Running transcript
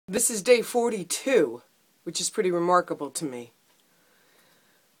This is day 42, which is pretty remarkable to me.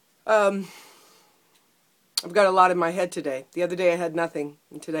 I've got a lot in my head today. The other day I had nothing,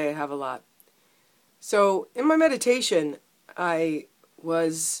 and today I have a lot. So in my meditation, I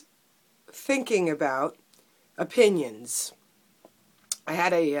was thinking about opinions. I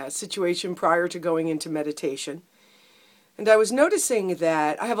had a situation prior to going into meditation, and I was noticing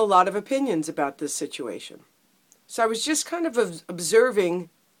that I have a lot of opinions about this situation. So I was just kind of observing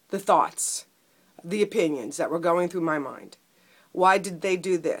the thoughts, the opinions that were going through my mind. Why did they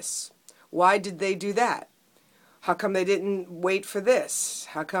do this? Why did they do that? How come they didn't wait for this?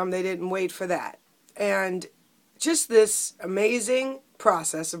 How come they didn't wait for that? And just this amazing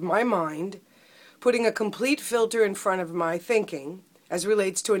process of my mind putting a complete filter in front of my thinking as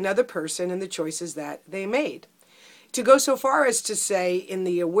relates to another person and the choices that they made. To go so far as to say, in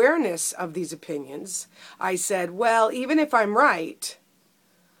the awareness of these opinions, I said, well, even if I'm right,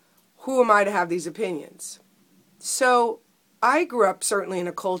 who am I to have these opinions? So I grew up certainly in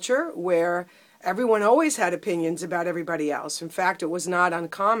a culture where everyone always had opinions about everybody else. In fact, it was not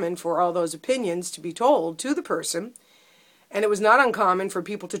uncommon for all those opinions to be told to the person, and it was not uncommon for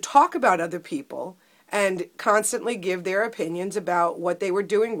people to talk about other people and constantly give their opinions about what they were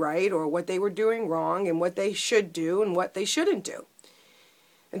doing right or what they were doing wrong and what they should do and what they shouldn't do.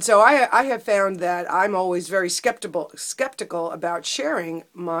 And so I have found that I'm always very skeptical about sharing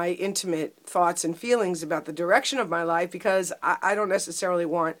my intimate thoughts and feelings about the direction of my life, because I don't necessarily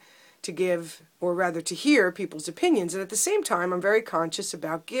want to give, or rather to hear, people's opinions. And at the same time, I'm very conscious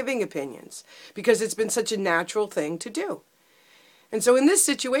about giving opinions because it's been such a natural thing to do. And so in this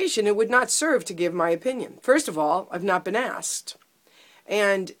situation, it would not serve to give my opinion. First of all, I've not been asked.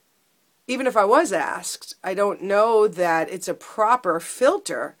 And even if I was asked, I don't know that it's a proper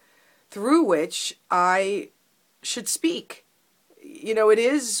filter through which I should speak. You know, it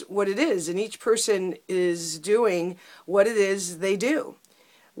is what it is, and each person is doing what it is they do,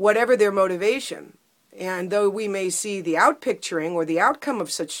 whatever their motivation. And though we may see the outpicturing or the outcome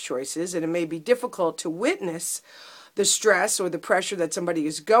of such choices, and it may be difficult to witness the stress or the pressure that somebody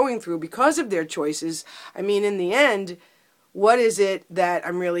is going through because of their choices, I mean, in the end, what is it that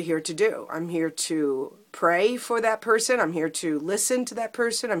I'm really here to do? I'm here to pray for that person. I'm here to listen to that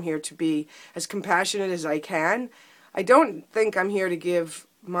person. I'm here to be as compassionate as I can. I don't think I'm here to give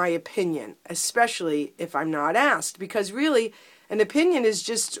my opinion, especially if I'm not asked, because really an opinion is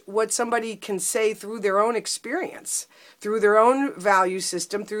just what somebody can say through their own experience, through their own value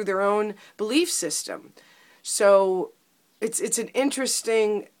system, through their own belief system. So it's an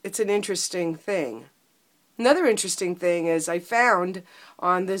interesting thing. Another interesting thing is I found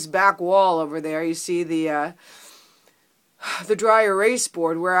on this back wall over there, you see the dry erase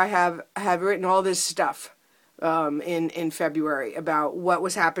board where I have written all this stuff in February about what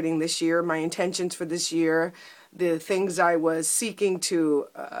was happening this year, my intentions for this year, the things I was seeking to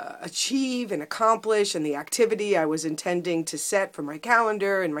achieve and accomplish, and the activity I was intending to set for my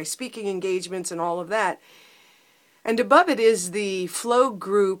calendar and my speaking engagements and all of that. And above it is the Flow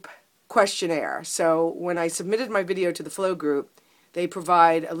Group questionnaire. So when I submitted my video to the Flow Group, they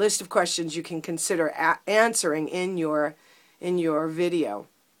provide a list of questions you can consider answering in your video.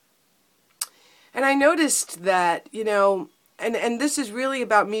 And I noticed that, you know, and this is really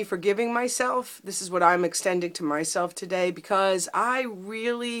about me forgiving myself. This is what I'm extending to myself today, because I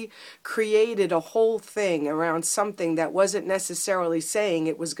really created a whole thing around something that wasn't necessarily saying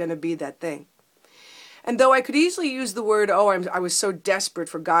it was going to be that thing. And though I could easily use the word, I was so desperate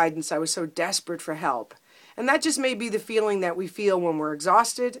for guidance, I was so desperate for help. And that just may be the feeling that we feel when we're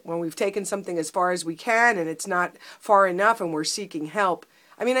exhausted, when we've taken something as far as we can and it's not far enough and we're seeking help.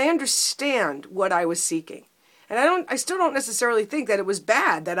 I mean, I understand what I was seeking. And I still don't necessarily think that it was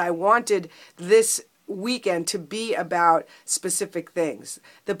bad that I wanted this weekend to be about specific things.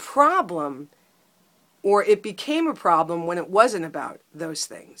 The problem, or it became a problem when it wasn't about those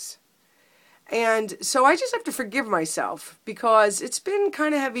things. And so I just have to forgive myself, because it's been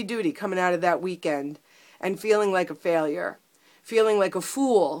kind of heavy duty coming out of that weekend and feeling like a failure, feeling like a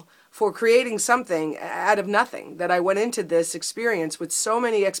fool for creating something out of nothing, that I went into this experience with so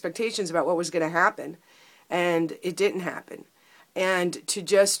many expectations about what was going to happen, and it didn't happen. And to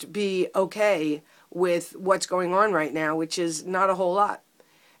just be okay with what's going on right now, which is not a whole lot.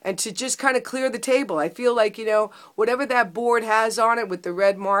 And to just kind of clear the table. I feel like, you know, whatever that board has on it with the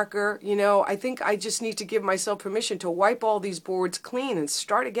red marker, you know, I think I just need to give myself permission to wipe all these boards clean and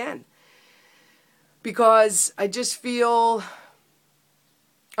start again. Because I just feel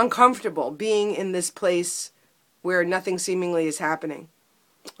uncomfortable being in this place where nothing seemingly is happening.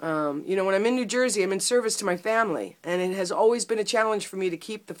 When I'm in New Jersey, I'm in service to my family, and it has always been a challenge for me to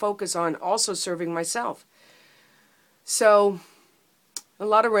keep the focus on also serving myself. So, a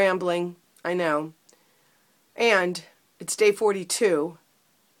lot of rambling, I know. And it's day 42,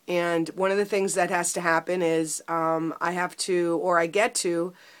 and one of the things that has to happen is I get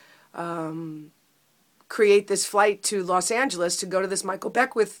to create this flight to Los Angeles to go to this Michael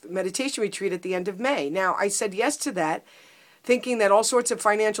Beckwith meditation retreat at the end of May. Now, I said yes to that, thinking that all sorts of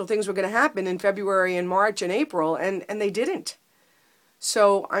financial things were going to happen in February and March and April, and they didn't.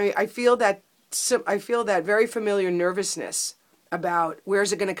 So I feel that very familiar nervousness about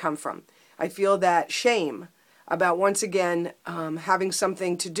where's it going to come from. I feel that shame about once again having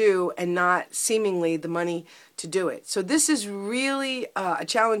something to do and not seemingly the money to do it. So this is really a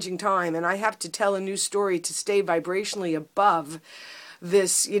challenging time, and I have to tell a new story to stay vibrationally above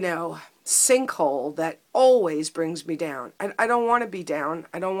this, sinkhole that always brings me down. I don't want to be down.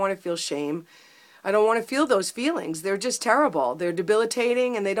 I don't want to feel shame. I don't want to feel those feelings. They're just terrible. They're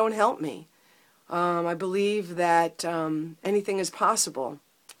debilitating, and they don't help me. I believe that anything is possible.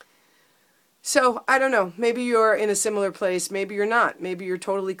 So, I don't know, maybe you're in a similar place, maybe you're not, maybe you're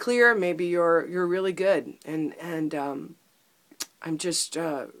totally clear, maybe you're really good, and I'm just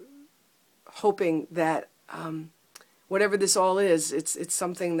hoping that whatever this all is, it's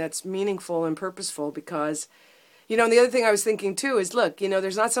something that's meaningful and purposeful, because, and the other thing I was thinking too is, look,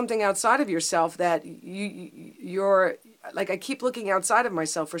 there's not something outside of yourself that you're, like, I keep looking outside of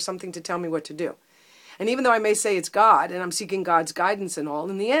myself for something to tell me what to do. And even though I may say it's God, and I'm seeking God's guidance and all,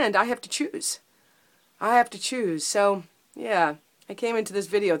 in the end, I have to choose. I have to choose. So, yeah, I came into this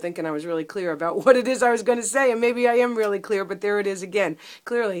video thinking I was really clear about what it is I was going to say, and maybe I am really clear, but there it is again.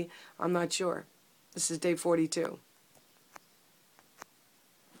 Clearly, I'm not sure. This is day 42.